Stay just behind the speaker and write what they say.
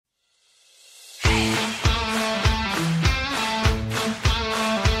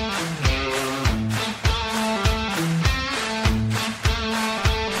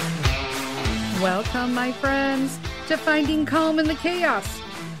to finding calm in the chaos.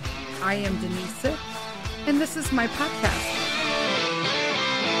 I am Denise Sith, and this is my podcast.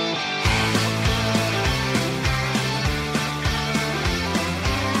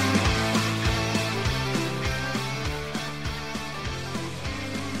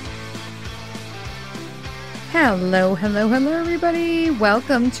 Hello, everybody.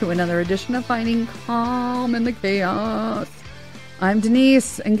 Welcome to another edition of Finding Calm in the Chaos. I'm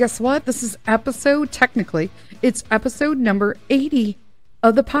Denise, and guess what? This is it's episode number 80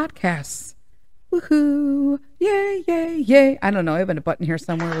 of the podcast. Woohoo! Yay, yay, yay. I don't know. I have a button here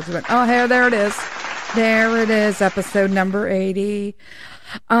somewhere. Oh, hey, there it is. There it is, episode number 80.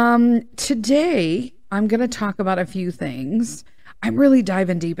 Today, I'm going to talk about a few things. I'm really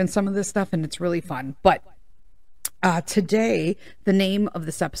diving deep in some of this stuff, and it's really fun. But today, the name of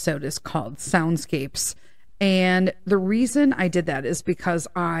this episode is called Soundscapes. And the reason I did that is because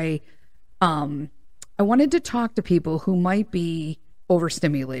I wanted to talk to people who might be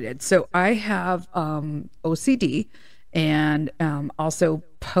overstimulated. So I have OCD and also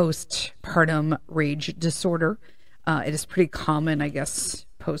postpartum rage disorder. It is pretty common, I guess,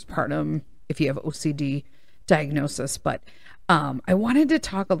 postpartum if you have OCD diagnosis. But I wanted to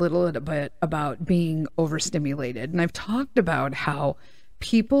talk a little bit about being overstimulated. And I've talked about how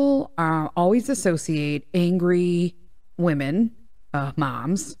people always associate angry women,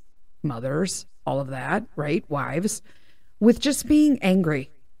 moms, mothers, all of that, right? Wives, with just being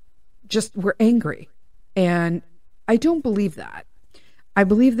angry. We're angry. And I don't believe that. I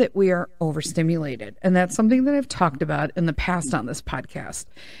believe that we are overstimulated. And that's something that I've talked about in the past on this podcast.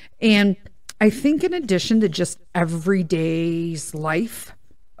 And I think in addition to just everyday's life,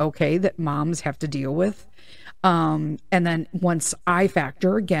 okay, that moms have to deal with, and then once I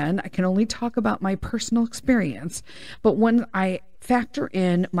factor, again, I can only talk about my personal experience, but when I factor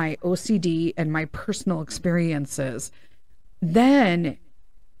in my OCD and my personal experiences, then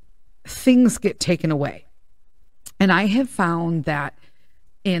things get taken away. And I have found that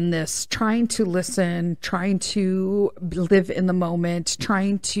in this trying to listen, trying to live in the moment,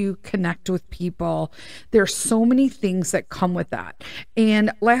 trying to connect with people, there's so many things that come with that.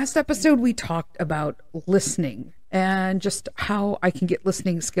 And last episode, we talked about listening and just how I can get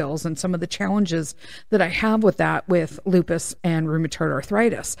listening skills and some of the challenges that I have with that with lupus and rheumatoid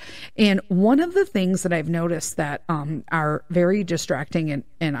arthritis. And one of the things that I've noticed that are very distracting,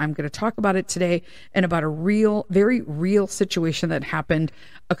 and I'm going to talk about it today, and about a very real situation that happened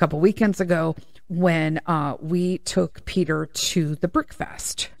a couple weekends ago when we took Peter to the Brick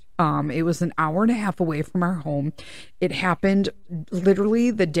Fest. It was an hour and a half away from our home. It happened literally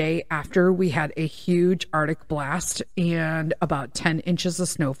the day after we had a huge Arctic blast and about 10 inches of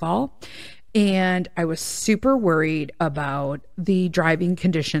snowfall. And I was super worried about the driving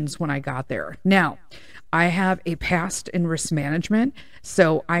conditions when I got there. Now, I have a past in risk management,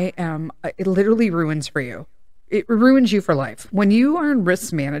 so it literally ruins for you. It ruins you for life. When you are in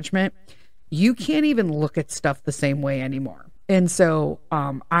risk management, you can't even look at stuff the same way anymore. And so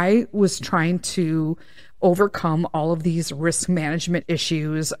I was trying to overcome all of these risk management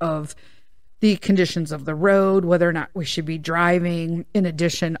issues of the conditions of the road, whether or not we should be driving. In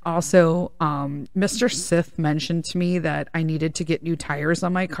addition, also, Mr. Sith mentioned to me that I needed to get new tires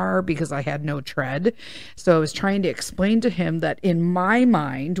on my car because I had no tread. So I was trying to explain to him that in my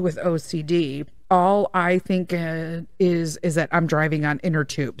mind with OCD, all I think is that I'm driving on inner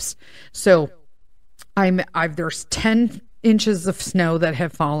tubes. So there's 10 inches of snow that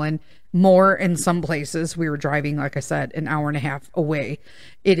have fallen, more in some places. We were driving, like I said, an hour and a half away.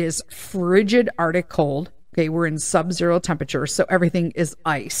 It is frigid Arctic cold. Okay, we're in sub-zero temperatures, so everything is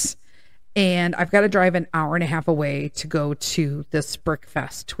ice. And I've got to drive an hour and a half away to go to this Brick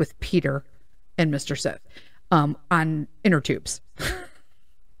Fest with Peter and Mr. Sith on inner tubes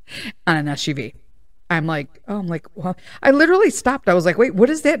on an SUV. I'm like, well, I literally stopped. I was like, wait, what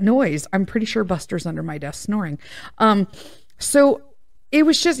is that noise? I'm pretty sure Buster's under my desk snoring. So it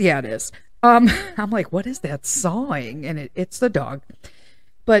was just, yeah, it is. I'm like, what is that sawing? And it's the dog.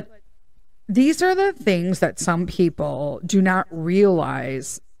 But these are the things that some people do not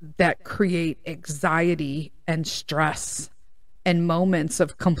realize that create anxiety and stress and moments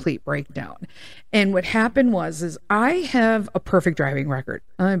of complete breakdown. And what happened is I have a perfect driving record.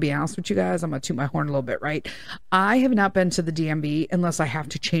 I'm going to be honest with you guys. I'm going to toot my horn a little bit, right? I have not been to the DMV unless I have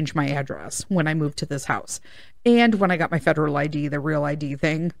to change my address when I moved to this house. And when I got my federal ID, the real ID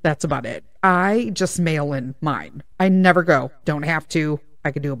thing, that's about it. I just mail in mine. I never go. Don't have to. I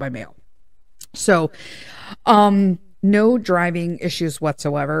can do it by mail. So, no driving issues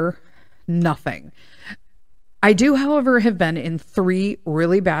whatsoever. Nothing. I do, however, have been in 3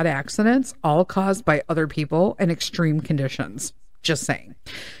 really bad accidents, all caused by other people and extreme conditions. Just saying.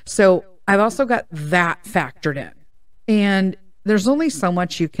 So I've also got that factored in. And there's only so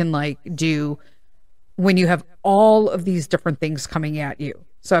much you can like do when you have all of these different things coming at you.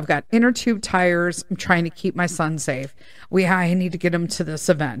 So I've got inner tube tires. I'm trying to keep my son safe. I need to get him to this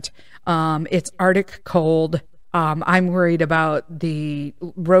event. It's Arctic cold. I'm worried about the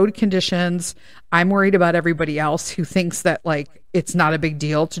road conditions. I'm worried about everybody else who thinks that like it's not a big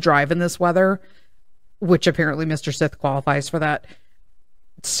deal to drive in this weather, which apparently Mr. Sith qualifies for that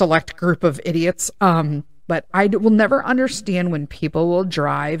select group of idiots. But I will never understand when people will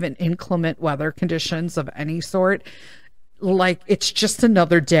drive in inclement weather conditions of any sort. Like it's just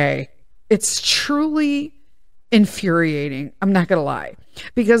another day. It's truly infuriating. I'm not going to lie,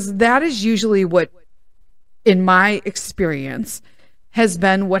 because that is usually what, in my experience, has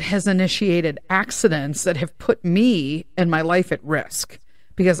been what has initiated accidents that have put me and my life at risk,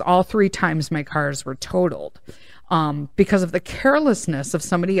 because all 3 times my cars were totaled because of the carelessness of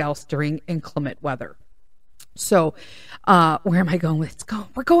somebody else during inclement weather. So where am I going with this?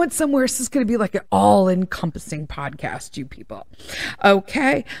 We're going somewhere. This is going to be like an all-encompassing podcast, you people.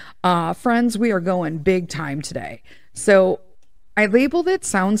 Okay, friends, we are going big time today. So I labeled it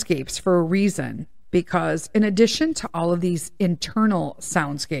Soundscapes for a reason, because in addition to all of these internal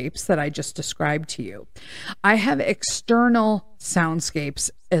soundscapes that I just described to you, I have external soundscapes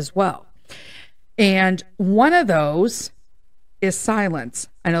as well. And one of those is silence.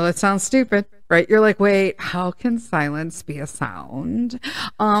 I know that sounds stupid, right? You're like, wait, how can silence be a sound?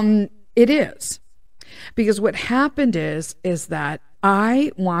 It is. Because what happened is that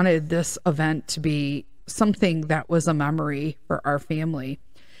I wanted this event to be something that was a memory for our family.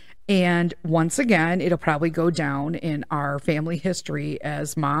 And once again, it'll probably go down in our family history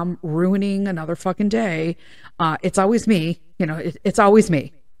as mom ruining another fucking day. It's always me, it's always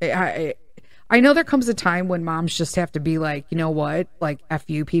me. I know there comes a time when moms just have to be like, you know what, like F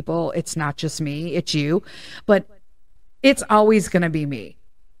you people, it's not just me, it's you. But it's always going to be me.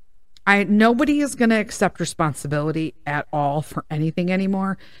 Nobody is going to accept responsibility at all for anything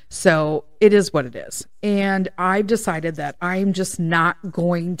anymore. So it is what it is. And I've decided that I'm just not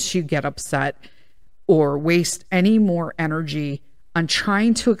going to get upset or waste any more energy on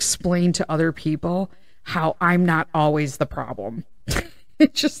trying to explain to other people how I'm not always the problem.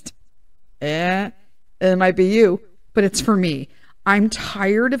 It just, it might be you, but it's for me. I'm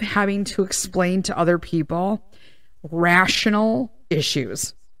tired of having to explain to other people rational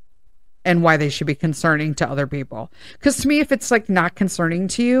issues and why they should be concerning to other people. Because to me, if it's like not concerning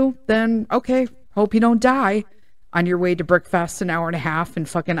to you, then okay, hope you don't die on your way to Brickfest, an hour and a half in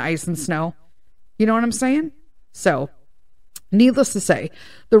fucking ice and snow. You know what I'm saying? So, needless to say,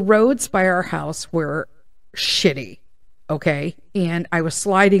 the roads by our house were shitty. Okay. And I was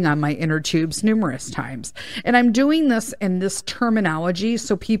sliding on my inner tubes numerous times. And I'm doing this in this terminology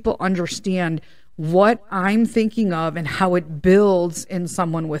so people understand what I'm thinking of and how it builds in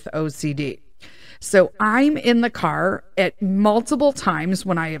someone with OCD. So I'm in the car at multiple times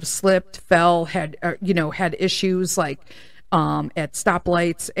when I have slipped, fell, had issues like at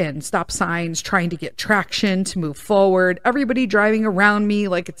stoplights and stop signs, trying to get traction to move forward. Everybody driving around me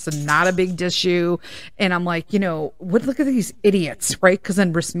like it's not a big issue. And I'm like, look at these idiots, right? Because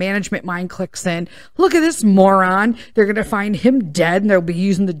then risk management mind clicks in. Look at this moron. They're going to find him dead and they'll be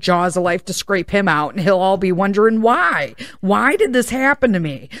using the jaws of life to scrape him out. And he'll all be wondering why. Why did this happen to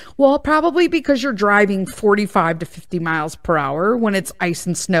me? Well, probably because you're driving 45 to 50 miles per hour when it's ice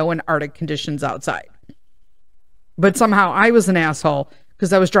and snow and Arctic conditions outside. But somehow I was an asshole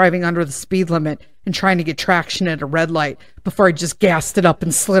because I was driving under the speed limit and trying to get traction at a red light before I just gassed it up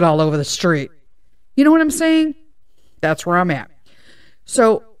and slid all over the street. You know what I'm saying? That's where I'm at.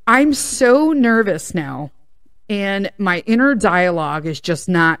 So I'm so nervous now, and my inner dialogue is just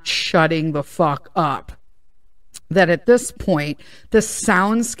not shutting the fuck up, that at this point, the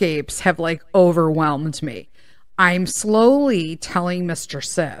soundscapes have like overwhelmed me. I'm slowly telling Mr.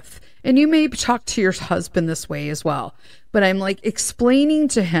 Sith, and you may talk to your husband this way as well, but I'm like explaining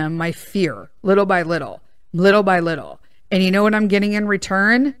to him my fear little by little, little by little. And you know what I'm getting in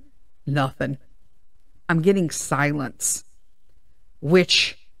return? Nothing. I'm getting silence.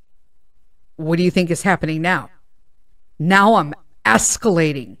 Which, what do you think is happening now? Now I'm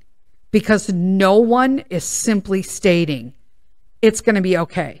escalating because no one is simply stating it's going to be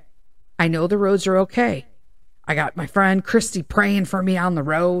okay. I know the roads are okay. I got my friend Christy praying for me on the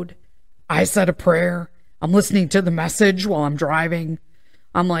road. I said a prayer. I'm listening to the message while I'm driving.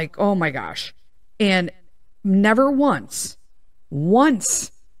 I'm like, oh my gosh. And never once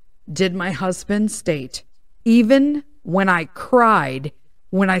did my husband state Even when I cried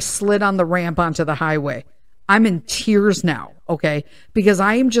when I slid on the ramp onto the highway. I'm in tears now, okay? Because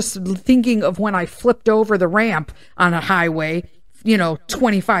I am just thinking of when I flipped over the ramp on a highway,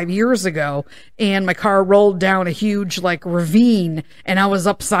 25 years ago, and my car rolled down a huge ravine and I was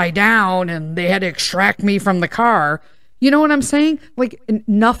upside down and they had to extract me from the car. You know what I'm saying?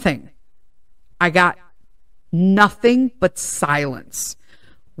 Nothing. I got nothing but silence,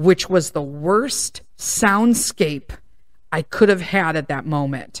 which was the worst soundscape I could have had at that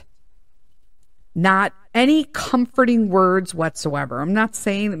moment. Not any comforting words whatsoever. I'm not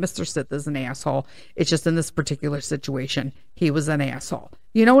saying that Mr. Sith is an asshole. It's just in this particular situation, he was an asshole.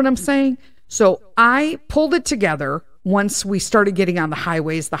 You know what I'm saying? So I pulled it together once we started getting on the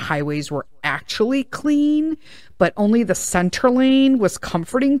highways. The highways were actually clean, but only the center lane was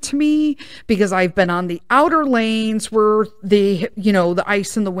comforting to me because I've been on the outer lanes where the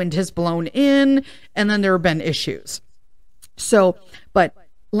ice and the wind has blown in, and then there have been issues. So, but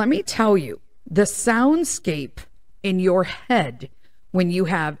let me tell you, the soundscape in your head when you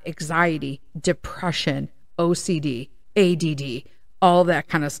have anxiety, depression, OCD, ADD, all that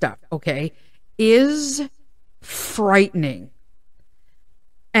kind of stuff, okay, is frightening.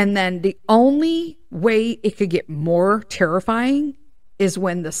 And then the only way it could get more terrifying is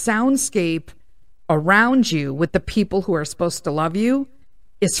when the soundscape around you with the people who are supposed to love you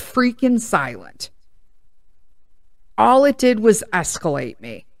is freaking silent. All it did was escalate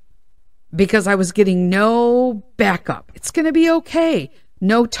me because I was getting no backup. It's going to be okay.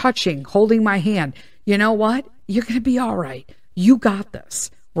 No touching, holding my hand. You know what? You're going to be all right. You got this.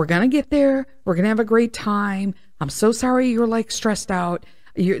 We're going to get there. We're going to have a great time. I'm so sorry you're stressed out.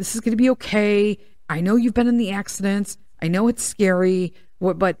 This is going to be okay. I know you've been in the accidents. I know it's scary,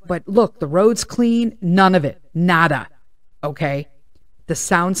 but look, the road's clean. None of it. Nada. Okay? The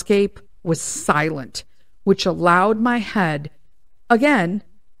soundscape was silent, which allowed my head, again,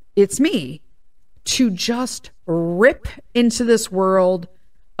 it's me, to just rip into this world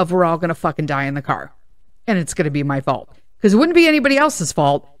of we're all going to fucking die in the car. And it's going to be my fault. Because it wouldn't be anybody else's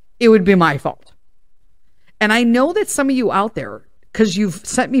fault. It would be my fault. And I know that some of you out there, because you've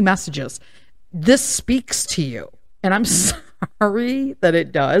sent me messages, this speaks to you. And I'm sorry that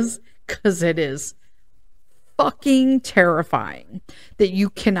it does, because it is fucking terrifying that you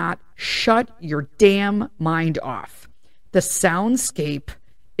cannot shut your damn mind off. The soundscape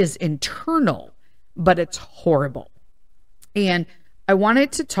is internal, but it's horrible. And I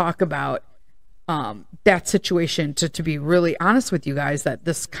wanted to talk about that situation to be really honest with you guys, that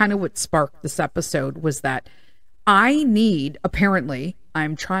this kind of what sparked this episode was that I'm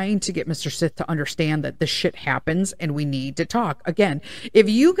trying to get Mr. Sith to understand that this shit happens and we need to talk. Again, if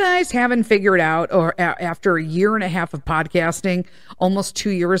you guys haven't figured out, or after a year and a half of podcasting, almost 2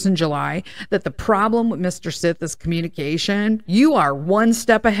 years in July, that the problem with Mr. Sith is communication, you are one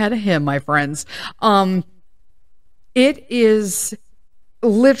step ahead of him, my friends. It is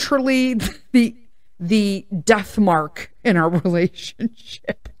literally the death mark in our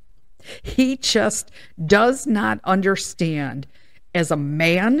relationship. He just does not understand, as a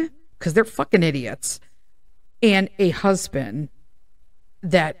man, because they're fucking idiots, and a husband,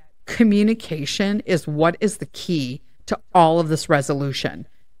 that communication is what is the key to all of this resolution.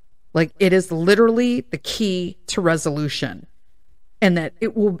 It is literally the key to resolution. And that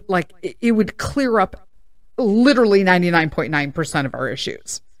it would clear up literally 99.9% of our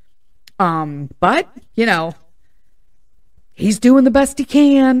issues. But, he's doing the best he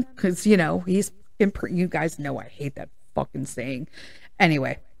can because, you guys know I hate that fucking saying.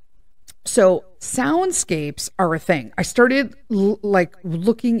 Anyway, so soundscapes are a thing. I started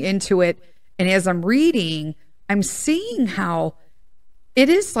looking into it, and as I'm reading, I'm seeing how it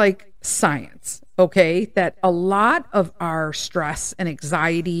is science, okay? That a lot of our stress and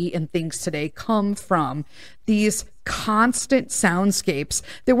anxiety and things today come from these constant soundscapes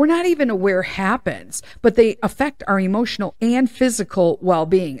that we're not even aware happens, but they affect our emotional and physical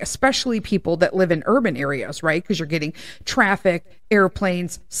well-being, especially people that live in urban areas, right? Because you're getting traffic,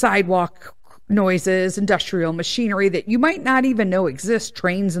 airplanes, sidewalk noises, industrial machinery that you might not even know exist,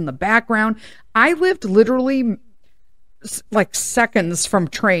 trains in the background. I lived literally seconds from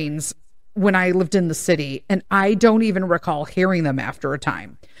trains when I lived in the city, and I don't even recall hearing them after a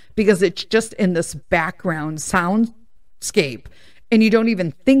time because it's just in this background soundscape and you don't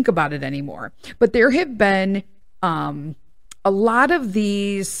even think about it anymore. But there have been a lot of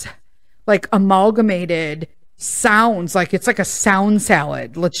these amalgamated sounds, it's like a sound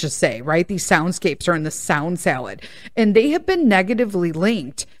salad, let's just say, right? These soundscapes are in the sound salad, and they have been negatively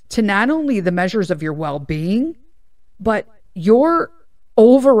linked to not only the measures of your well-being, but your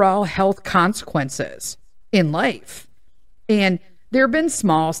overall health consequences. in life. And there have been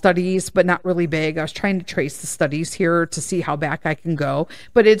small studies, but not really big. I was trying to trace the studies here to see how back I can go,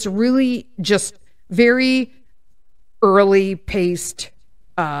 but it's really just very early paced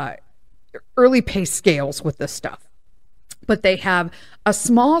scales with this stuff. But they have a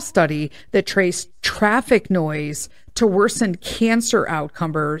small study that traced traffic noise to worsen cancer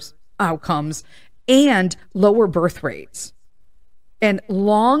outcomes and lower birth rates, and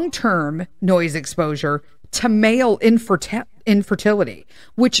long-term noise exposure to male infertility.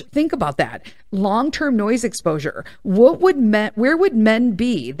 Which, think about that, long-term noise exposure. Where would men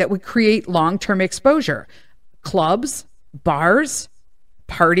be that would create long-term exposure? Clubs, bars,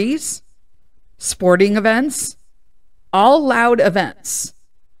 parties, sporting events, all loud events.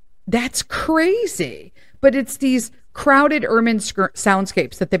 That's crazy. But it's these crowded urban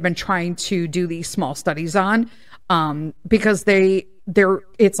soundscapes that they've been trying to do these small studies on, because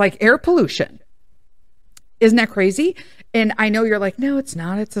it's like air pollution. Isn't that crazy? And I know you're like, no, it's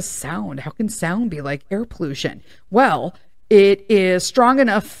not. It's a sound. How can sound be like air pollution? Well, it is strong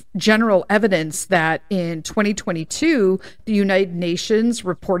enough general evidence that in 2022, the United Nations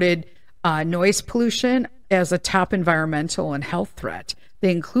reported noise pollution as a top environmental and health threat.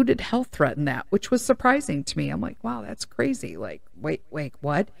 They included health threat in that, which was surprising to me. I'm like, wow, that's crazy. Like, wait,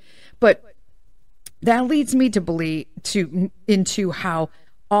 what? But that leads me to believe into how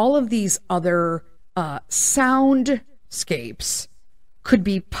all of these other soundscapes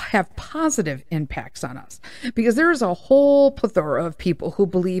could have positive impacts on us, because there is a whole plethora of people who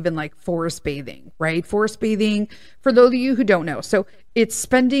believe in like forest bathing, right? Forest bathing, for those of you who don't know, so it's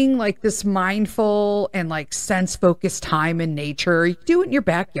spending like this mindful and like sense focused time in nature. You can do it in your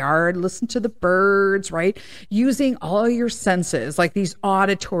backyard, listen to the birds, right? Using all your senses, like these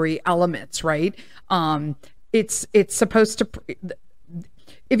auditory elements, right? It's supposed to,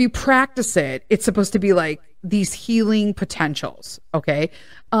 if you practice it, it's supposed to be like these healing potentials. Okay.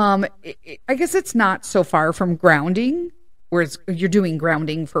 I guess it's not so far from grounding, whereas you're doing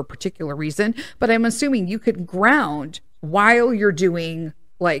grounding for a particular reason, but I'm assuming you could ground while you're doing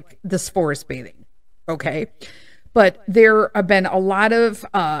like this forest bathing. Okay. But there have been a lot of,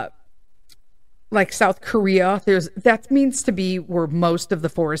 like South Korea, that means to be where most of the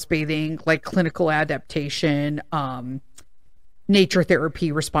forest bathing, like clinical adaptation, nature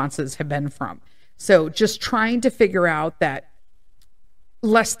therapy responses have been from. So just trying to figure out that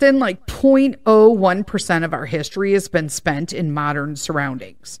less than like 0.01% of our history has been spent in modern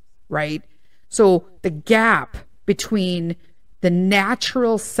surroundings, right? So the gap between the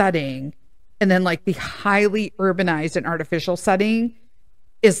natural setting and then like the highly urbanized and artificial setting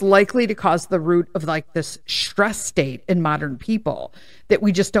is likely to cause the root of like this stress state in modern people that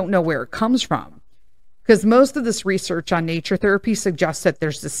we just don't know where it comes from. Because most of this research on nature therapy suggests that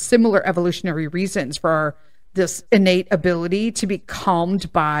there's this similar evolutionary reasons for this innate ability to be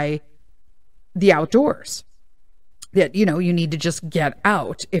calmed by the outdoors. That, you need to just get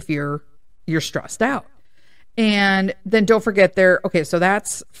out if you're stressed out. And then don't forget so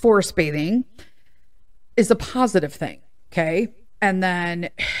that's forest bathing is a positive thing. Okay. And then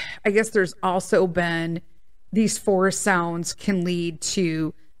I guess there's also been these forest sounds can lead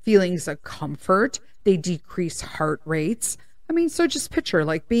to feelings of comfort. They decrease heart rates. I mean, so just picture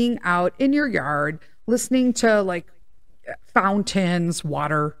like being out in your yard, listening to like fountains,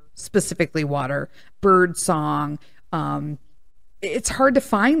 water, specifically water, bird song. It's hard to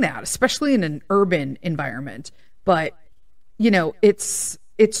find that, especially in an urban environment. But,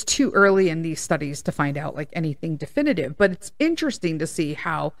 it's too early in these studies to find out like anything definitive. But it's interesting to see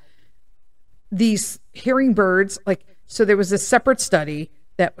how these hearing birds, so there was a separate study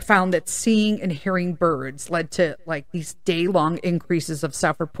that found that seeing and hearing birds led to like these day-long increases of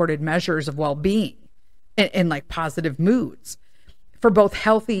self-reported measures of well-being and like positive moods for both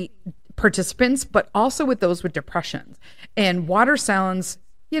healthy participants, but also with those with depression. And water sounds,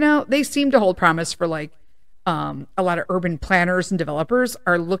 they seem to hold promise for like a lot of urban planners and developers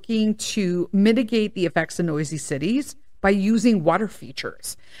are looking to mitigate the effects of noisy cities by using water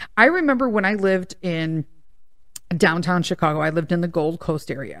features. I remember when I lived in downtown Chicago, I lived in the Gold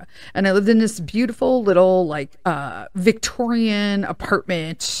Coast area, and I lived in this beautiful little like Victorian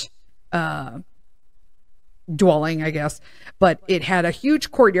apartment dwelling, I guess, but it had a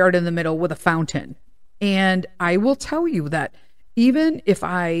huge courtyard in the middle with a fountain. And I will tell you that even if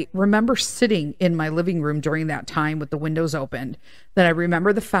I remember sitting in my living room during that time with the windows opened, that I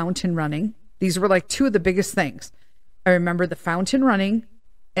remember the fountain running. These were like two of the biggest things. I remember the fountain running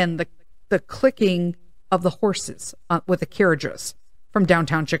and the clicking of the horses with the carriages from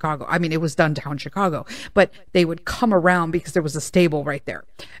downtown Chicago. I mean, it was downtown Chicago, but they would come around because there was a stable right there.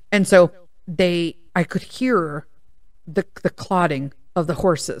 And so they I could hear the clodding of the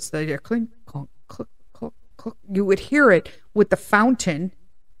horses. They clink, clunk, click, click, click. You would hear it with the fountain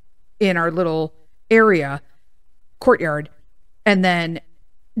in our little area, courtyard. And then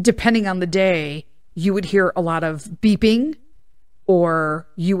depending on the day, you would hear a lot of beeping, or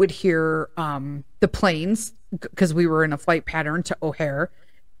you would hear the planes, because we were in a flight pattern to O'Hare.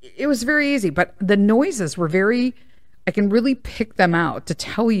 It was very easy, but the noises were very, I can really pick them out to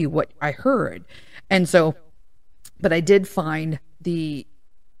tell you what I heard. And so, but I did find the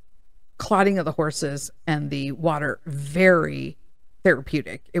clotting of the horses and the water very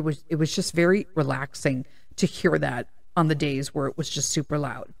therapeutic. It was just very relaxing to hear that on the days where it was just super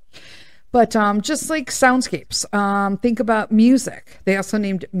loud. But just like soundscapes, think about music. They also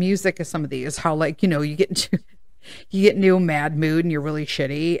named music as some of these, how like, you get into a mad mood and you're really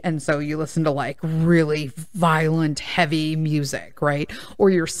shitty. And so you listen to like really violent, heavy music, right? Or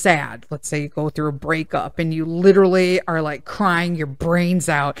you're sad. Let's say you go through a breakup and you literally are like crying your brains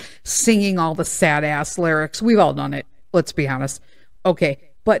out, singing all the sad ass lyrics. We've all done it. Let's be honest. Okay.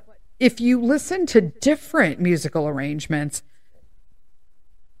 But if you listen to different musical arrangements,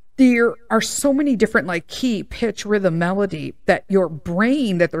 there are so many different like key, pitch, rhythm, melody that your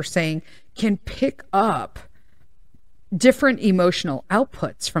brain, that they're saying, can pick up different emotional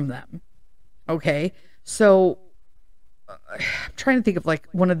outputs from them. Okay. So I'm trying to think of like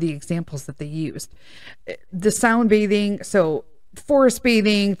one of the examples that they used. The sound bathing. So forest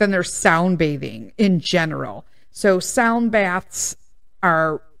bathing, then there's sound bathing in general. So sound baths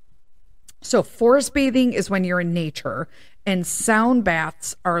are, so forest bathing is when you're in nature, and sound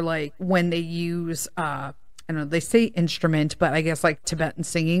baths are like when they use, I don't know, they say instrument, but I guess like Tibetan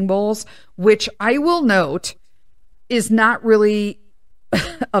singing bowls, which I will note is not really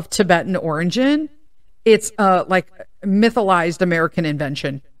of Tibetan origin. It's like mythologized American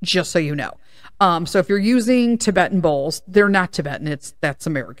invention, just so you know. So if you're using Tibetan bowls, they're not Tibetan. That's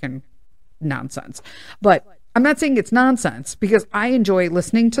American nonsense. But I'm not saying it's nonsense, because I enjoy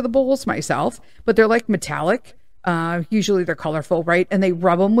listening to the bowls myself, but they're like metallic. Usually they're colorful, right? And they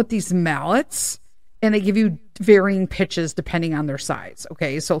rub them with these mallets, and they give you varying pitches depending on their size.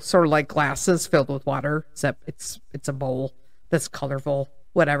 Okay. So sort of like glasses filled with water, except it's a bowl that's colorful,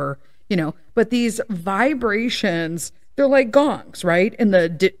 whatever, but these vibrations, they're like gongs, right? And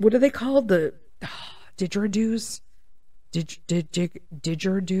what are they called? The didgeridoos,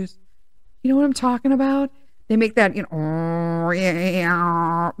 didgeridoos. You know what I'm talking about? They make that,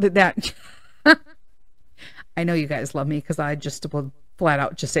 that I know you guys love me because I just will flat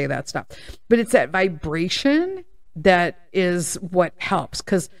out just say that stuff. But it's that vibration that is what helps,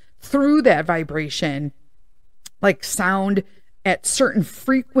 because through that vibration, like sound at certain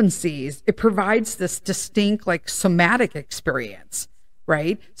frequencies, it provides this distinct like somatic experience,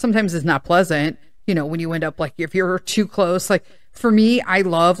 right? Sometimes it's not pleasant, when you end up like, if you're too close, like for me, I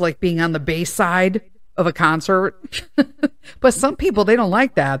love like being on the bass side of a concert. But some people, they don't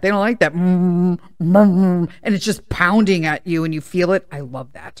like that. They don't like that. And it's just pounding at you and you feel it. I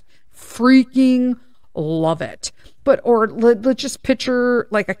love that. Freaking love it. Or let's just picture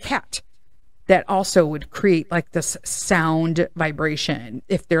like a cat that also would create like this sound vibration.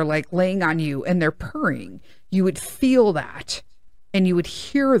 If they're like laying on you and they're purring, you would feel that and you would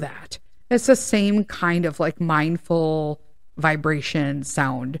hear that. It's the same kind of like mindful vibration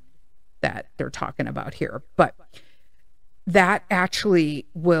sound that they're talking about here. But that actually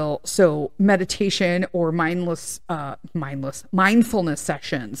will, so meditation or mindfulness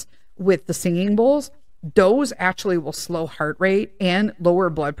sessions with the singing bowls, those actually will slow heart rate and lower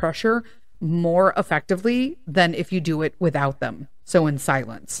blood pressure more effectively than if you do it without them. So in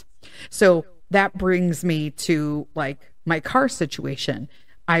silence. So that brings me to like my car situation.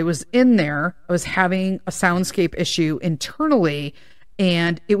 I was in there, I was having a soundscape issue internally,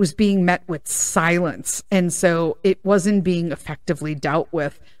 and it was being met with silence. And so it wasn't being effectively dealt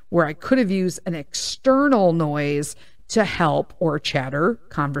with, where I could have used an external noise to help, or chatter,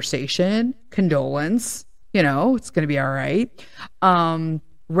 conversation, condolence, it's going to be all right,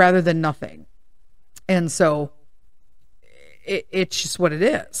 rather than nothing. And so it's just what it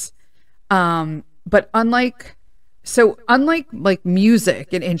is. But unlike like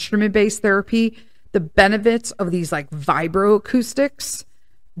music and instrument-based therapy, the benefits of these like vibroacoustics,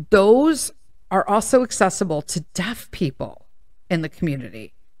 those are also accessible to deaf people in the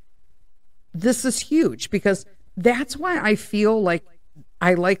community. This is huge, because that's why I feel like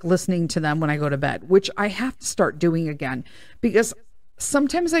I like listening to them when I go to bed, which I have to start doing again, because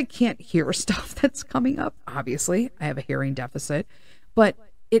sometimes I can't hear stuff that's coming up. Obviously, I have a hearing deficit, but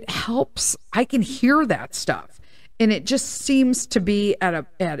it helps. I can hear that stuff. And it just seems to be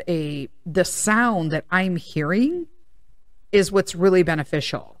the sound that I'm hearing is what's really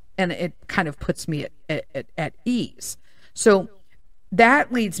beneficial. And it kind of puts me at ease. So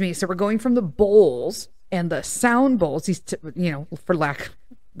that leads me. So we're going from the bowls and the sound bowls, these, for lack,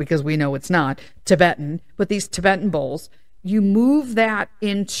 because we know it's not Tibetan, but these Tibetan bowls, you move that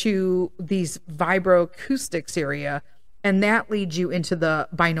into these vibroacoustics area, and that leads you into the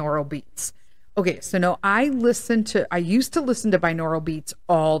binaural beats. Okay, so now I used to listen to binaural beats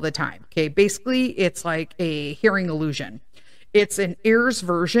all the time. Okay, basically it's like a hearing illusion. It's an ears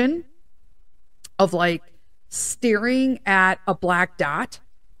version of like staring at a black dot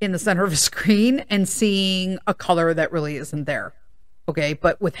in the center of a screen and seeing a color that really isn't there. Okay,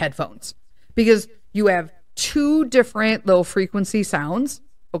 but with headphones, because you have two different low frequency sounds,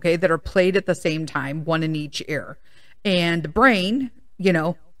 okay, that are played at the same time, one in each ear. And the brain,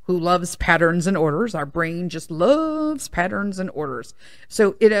 who loves patterns and orders, our brain just loves patterns and orders.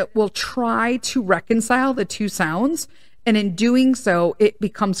 So it will try to reconcile the two sounds. And in doing so, it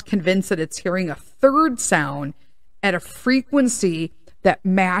becomes convinced that it's hearing a third sound at a frequency that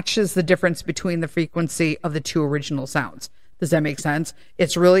matches the difference between the frequency of the two original sounds. Does that make sense?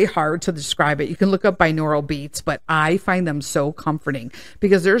 It's really hard to describe it. You can look up binaural beats, but I find them so comforting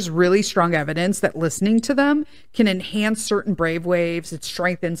because there's really strong evidence that listening to them can enhance certain brave waves. It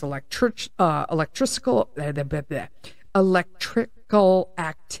strengthens electrical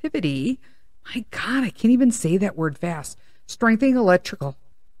activity. My God, I can't even say that word fast. Strengthening electrical.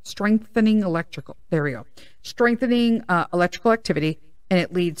 There we go. Strengthening electrical activity, and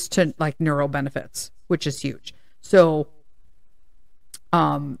it leads to like neural benefits, which is huge. So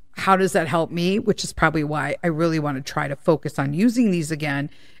how does that help me? Which is probably why I really want to try to focus on using these again,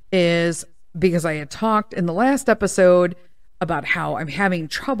 is because I had talked in the last episode about how I'm having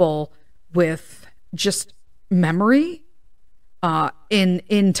trouble with just memory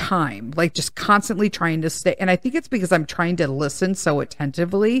in time, like just constantly trying to stay. And I think it's because I'm trying to listen so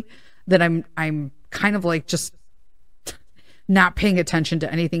attentively that I'm kind of like just not paying attention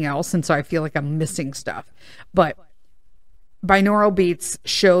to anything else. And so I feel like I'm missing stuff. But binaural beats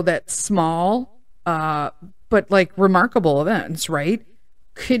show that small, but like remarkable events, right,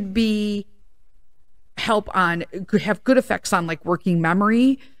 could have good effects on like working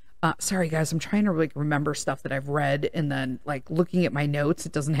memory. Sorry guys, I'm trying to like remember stuff that I've read, and then like looking at my notes,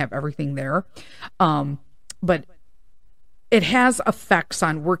 it doesn't have everything there. But it has effects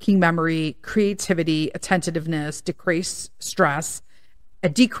on working memory, creativity, attentiveness, decrease stress,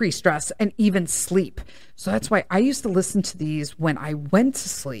 and even sleep. So that's why I used to listen to these when I went to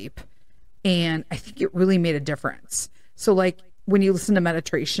sleep, and I think it really made a difference. So like when you listen to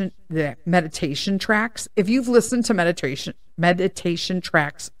the meditation tracks, if you've listened to meditation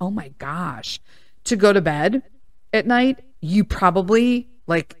tracks, oh my gosh, to go to bed at night, you probably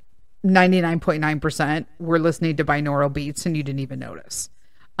like 99.9% were listening to binaural beats and you didn't even notice.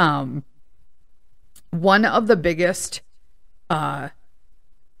 One of the biggest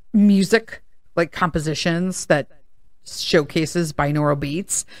music like compositions that showcases binaural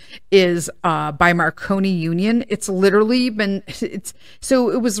beats is by Marconi Union. It's literally been, it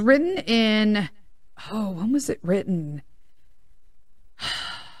was written in, when was it written?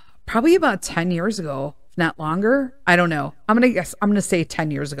 Probably about 10 years ago, if not longer. I don't know. I'm going to say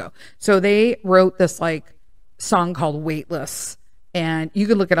 10 years ago. So they wrote this like song called Weightless, and you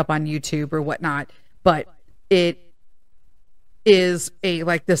can look it up on YouTube or whatnot, but it is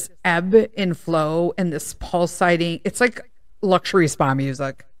like this ebb and flow and this pulsating, it's like luxury spa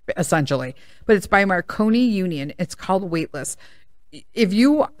music essentially, but it's by Marconi Union. It's called Weightless. If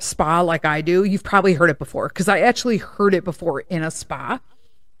you spa like I do, you've probably heard it before, because I actually heard it before in a spa.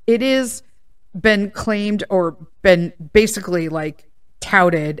 It is been claimed or been basically like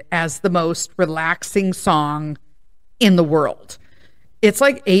touted as the most relaxing song in the world. It's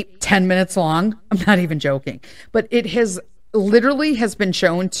like 8-10 minutes long. I'm not even joking, but it has been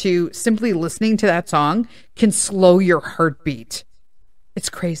shown to simply listening to that song can slow your heartbeat. It's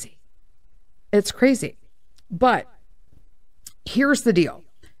crazy. But here's the deal.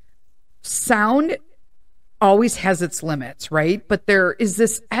 Sound always has its limits, right? But there is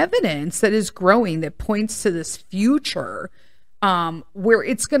this evidence that is growing that points to this future where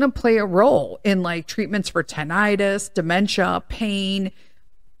it's going to play a role in like treatments for tinnitus, dementia, pain,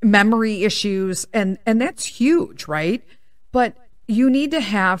 memory issues. And that's huge, right? But you need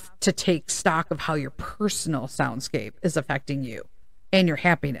to take stock of how your personal soundscape is affecting you and your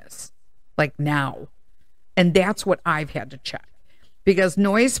happiness, like now. And that's what I've had to check, because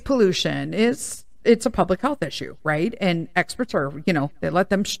noise pollution it's a public health issue, right? And experts are,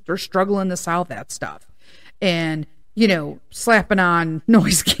 they're struggling to solve that stuff. and, slapping on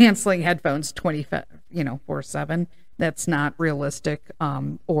noise canceling headphones 4/7. That's not realistic,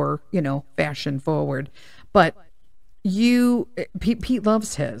 or, fashion forward. But Pete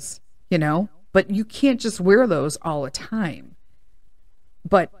loves his, but you can't just wear those all the time.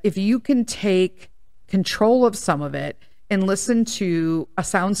 But if you can take control of some of it and listen to a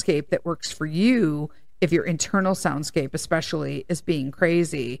soundscape that works for you, if your internal soundscape especially is being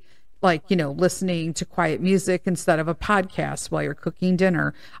crazy, like, listening to quiet music instead of a podcast while you're cooking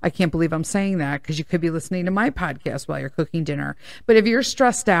dinner. I can't believe I'm saying that, because you could be listening to my podcast while you're cooking dinner. But if you're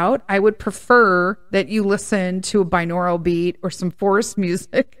stressed out, I would prefer that you listen to a binaural beat or some forest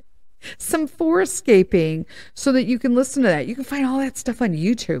music, some forestscaping, so that you can listen to that. You can find all that stuff on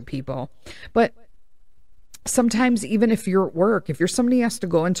YouTube, people. But sometimes, even if you're at work, if you're somebody who has to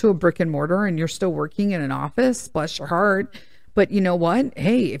go into a brick and mortar and you're still working in an office, bless your heart. But you know what?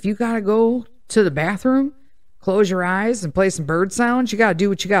 Hey, if you got to go to the bathroom, close your eyes and play some bird sounds, you got to do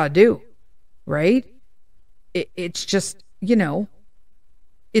what you got to do, right? It's just,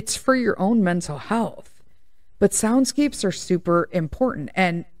 it's for your own mental health. But soundscapes are super important.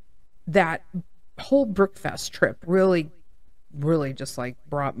 And that whole Brookfest trip really, really just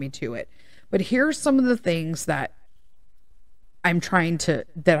brought me to it. But here's some of the things that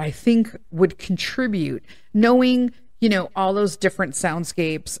that I think would contribute, knowing all those different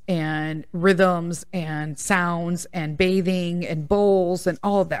soundscapes and rhythms and sounds and bathing and bowls and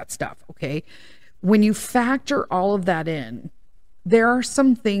all of that stuff. Okay. When you factor all of that in, there are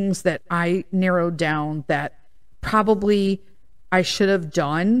some things that I narrowed down that probably I should have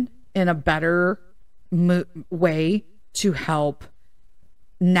done in a better way to help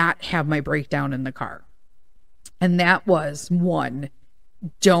not have my breakdown in the car. And that was, one,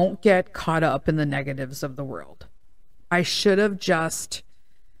 don't get caught up in the negatives of the world. I should have just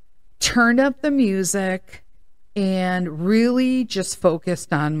turned up the music and really just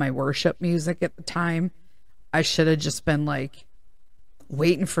focused on my worship music at the time. I should have just been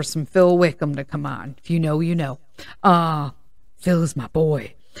waiting for some Phil Wickham to come on. If you know, you know. Phil is my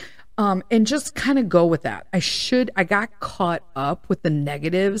boy. And just kind of go with that. I got caught up with the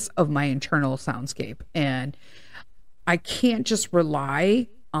negatives of my internal soundscape, and I can't just rely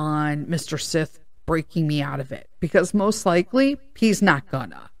on Mr. Sith breaking me out of it, because most likely he's not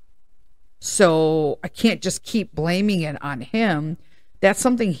gonna. So I can't just keep blaming it on him. That's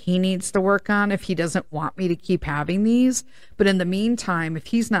something he needs to work on if he doesn't want me to keep having these. But in the meantime, if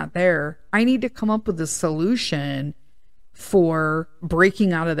he's not there, I need to come up with a solution for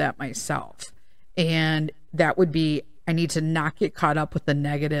breaking out of that myself. And that would be, I need to not get caught up with the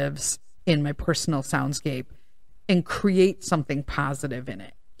negatives in my personal soundscape and create something positive in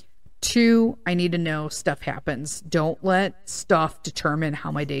it. 2, I need to know stuff happens. Don't let stuff determine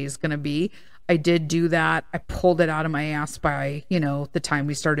how my day is going to be. I did do that. I pulled it out of my ass by, the time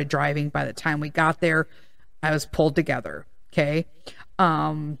we started driving. By the time we got there, I was pulled together. Okay.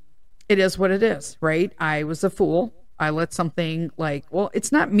 It is what it is, right? I was a fool. I let something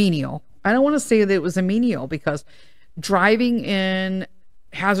it's not menial. I don't want to say that it was a menial, because driving in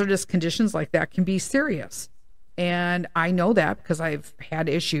hazardous conditions like that can be serious. And I know that because I've had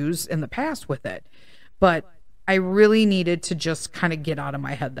issues in the past with it. But I really needed to just kind of get out of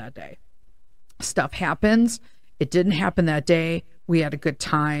my head that day. Stuff happens. It didn't happen that day. We had a good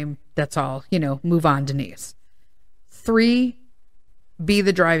time. That's all. Move on, Denise. 3, be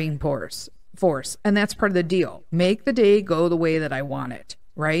the driving force. And that's part of the deal. Make the day go the way that I want it,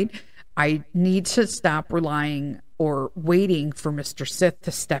 right? I need to stop relying or waiting for Mr. Sith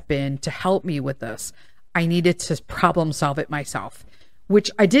to step in to help me with this. I needed to problem solve it myself,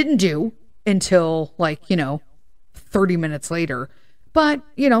 which I didn't do until 30 minutes later. But,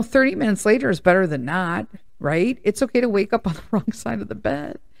 30 minutes later is better than not, right? It's okay to wake up on the wrong side of the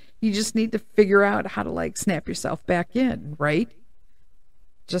bed. You just need to figure out how to snap yourself back in, right?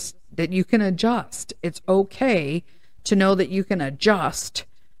 Just that you can adjust. It's okay to know that you can adjust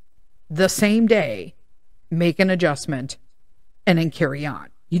the same day, make an adjustment, and then carry on.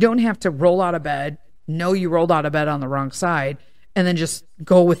 You don't have to roll out of bed, know you rolled out of bed on the wrong side, and then just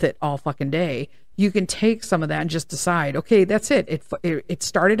go with it all fucking day. You can take some of that and just decide, okay, that's it. It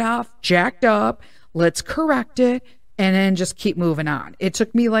started off jacked up. Let's correct it, and then just keep moving on. It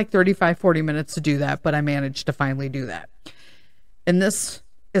took me 35, 40 minutes to do that, but I managed to finally do that. And this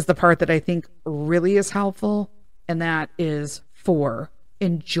is the part that I think really is helpful, and that is 4,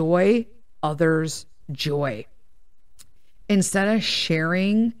 enjoy others' joy. Instead of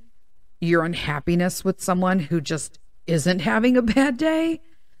sharing your unhappiness with someone who just isn't having a bad day,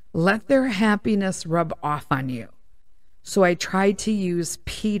 let their happiness rub off on you. So I tried to use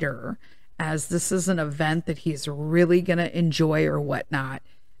Peter as this is an event that he's really going to enjoy or whatnot.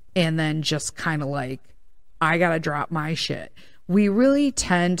 And then just kind of like, I got to drop my shit. We really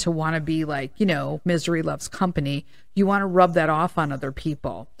tend to want to be like, you know, misery loves company. You want to rub that off on other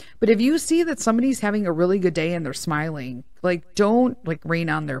people. But if you see that somebody's having a really good day and they're smiling, like, don't like rain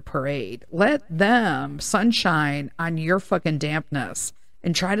on their parade. Let them sunshine on your fucking dampness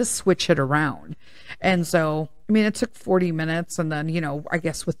and try to switch it around. And so, I mean, it took 40 minutes. And then, you know, I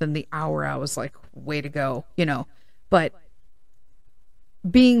guess within the hour, I was like, way to go, you know. But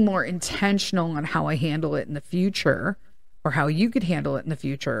being more intentional on how I handle it in the future, or how you could handle it in the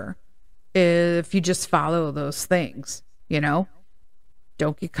future, if you just follow those things, you know,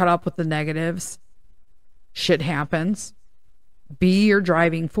 don't get caught up with the negatives. Shit happens. Be your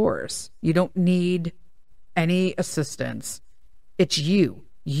driving force. You don't need any assistance. It's you.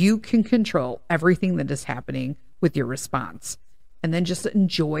 You can control everything that is happening with your response. And then just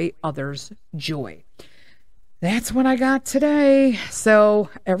enjoy others' joy. That's what I got today.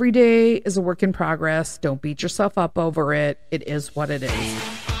 So every day is a work in progress. Don't beat yourself up over it. It is what it is.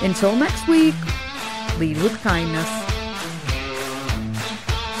 Until next week, lead with kindness.